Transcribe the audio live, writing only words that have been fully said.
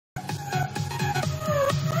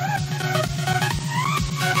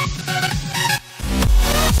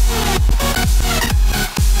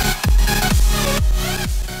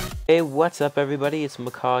Hey, what's up everybody? It's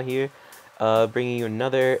Macaw here, bringing you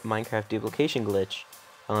another Minecraft duplication glitch.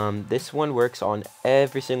 This one works on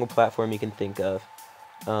every single platform you can think of.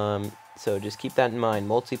 So just keep that in mind.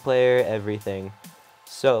 Multiplayer, everything.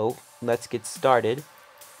 So, let's get started.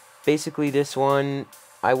 Basically this one,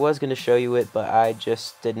 I was going to show you it, but I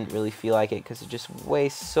just didn't really feel like it because it just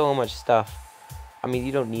wastes so much stuff. I mean,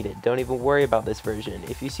 you don't need it. Don't even worry about this version.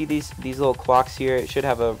 If you see these little clocks here, it should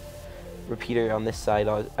have a repeater on this side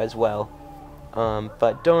as well.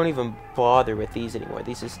 But don't even bother with these anymore.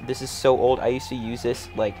 This is so old. I used to use this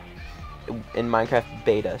like in Minecraft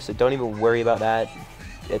beta, so don't even worry about that.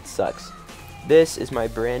 It sucks. This is my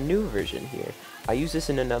brand new version here. I use this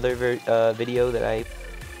in another video that I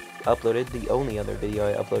uploaded, the only other video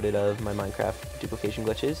I uploaded of my Minecraft duplication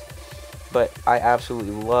glitches. But I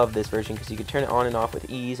absolutely love this version because you can turn it on and off with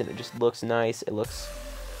ease, and it just looks nice. It looks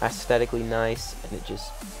aesthetically nice, and it's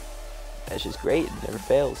just great. It never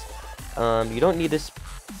fails. You don't need this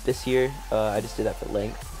here. I just did that for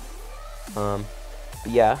length. But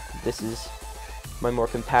yeah, this is my more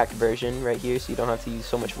compact version right here, so you don't have to use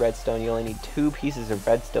so much redstone. You only need 2 pieces of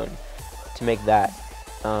redstone to make that.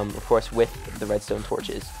 Of course, with the redstone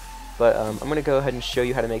torches. But I'm gonna go ahead and show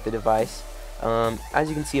you how to make the device. As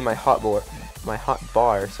you can see in my hotbar,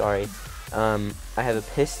 I have a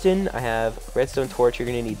piston, I have redstone torch. You're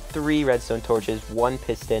gonna need 3 redstone torches, 1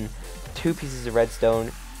 piston, 2 pieces of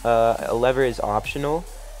redstone. A lever is optional.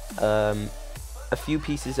 A few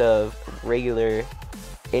pieces of regular,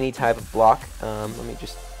 any type of block.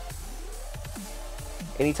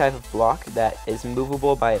 Any type of block that is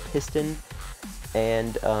movable by a piston.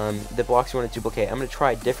 And the blocks you want to duplicate. I'm going to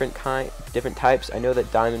try different types. I know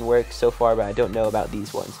that diamond works so far, but I don't know about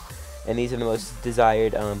these ones. And these are the most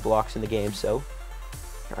desired blocks in the game, so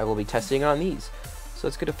I will be testing on these. So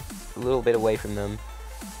let's get a little bit away from them,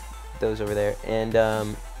 those over there, and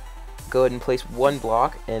go ahead and place 1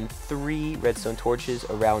 block and 3 redstone torches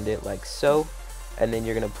around it, like so. And then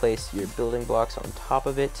you're going to place your building blocks on top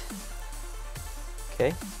of it.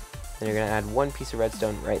 Okay. Then you're going to add 1 piece of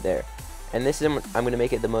redstone right there. And this is, I'm going to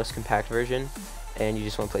make it the most compact version, and you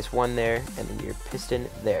just want to place 1 there, and then your piston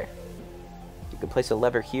there. You can place a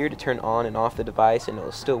lever here to turn on and off the device, and it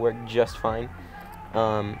will still work just fine.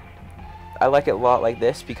 I like it a lot like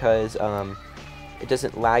this because it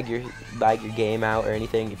doesn't lag your game out or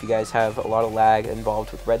anything. If you guys have a lot of lag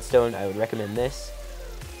involved with redstone, I would recommend this.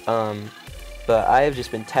 But I have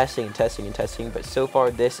just been testing and testing and testing, but so far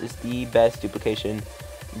this is the best duplication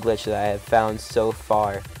glitch that I have found so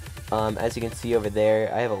far. As you can see over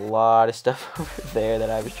there, I have a lot of stuff over there that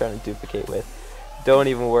I was trying to duplicate with. Don't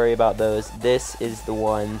even worry about those. This is the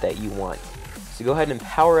one that you want. So go ahead and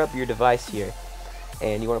power up your device here.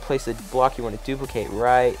 And you want to place the block you want to duplicate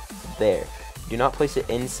right there. Do not place it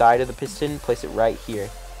inside of the piston, place it right here.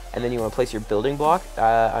 And then you want to place your building block.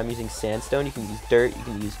 I'm using sandstone. You can use dirt. You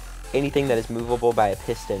can use anything that is movable by a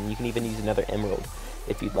piston. You can even use another emerald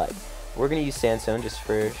if you'd like. We're going to use sandstone just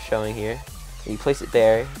for showing here. You place it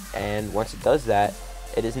there, and once it does that,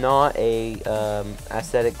 it is not a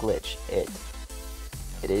aesthetic glitch.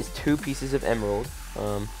 It is 2 pieces of emerald.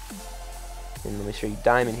 And let me show you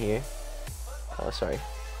diamond here. Oh, sorry.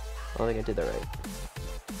 I don't think I did that right.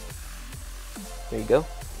 There you go.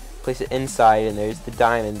 Place it inside, and there's the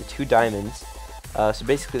diamond, the 2 diamonds. So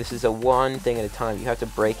basically, this is a 1 thing at a time. You have to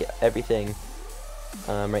break everything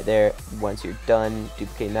right there once you're done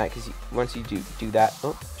duplicating that. Because once you do that,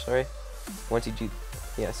 oh, sorry. Once you do,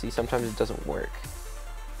 yeah, see, sometimes it doesn't work.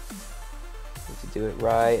 You have to do it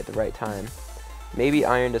right at the right time. Maybe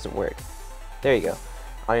iron doesn't work. There you go.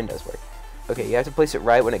 Iron does work. Okay, you have to place it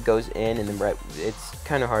right when it goes in, and then right. It's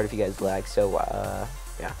kind of hard if you guys lag. So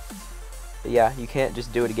yeah. But yeah, you can't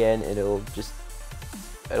just do it again. It'll just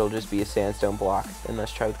be a sandstone block. And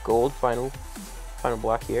let's try with gold. Final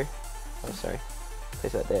block here. Oh, sorry.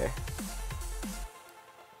 Place that there.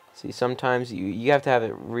 See, sometimes you have to have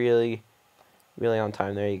it really on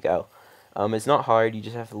time. There you go. It's not hard. You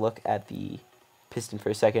just have to look at the piston for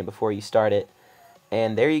a second before you start it.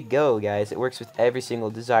 And there you go, guys. It works with every single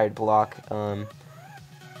desired block.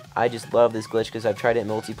 I just love this glitch because I've tried it in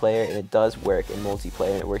multiplayer, and it does work in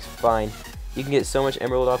multiplayer, and it works fine. You can get so much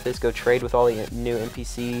emerald off this. Go trade with all the new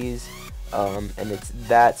NPCs. And it's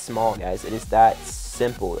that small, guys. It is that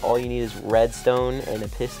simple. All you need is redstone and a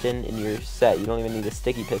piston in your set. You don't even need a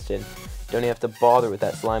sticky piston. You don't even have to bother with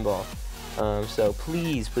that slime ball. So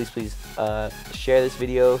please share this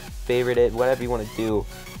video, favorite it, whatever you want to do.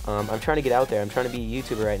 I'm trying to get out there. I'm trying to be a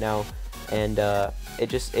YouTuber right now, and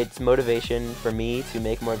it's motivation for me to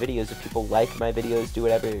make more videos. If people like my videos, do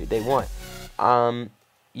whatever they want.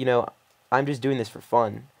 You know, I'm just doing this for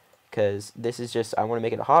fun. because this is just, I want to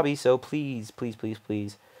make it a hobby, so please, please, please,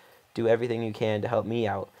 please do everything you can to help me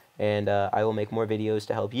out, and I will make more videos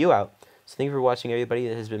to help you out. So thank you for watching, everybody.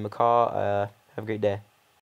 This has been Macaw. Have a great day.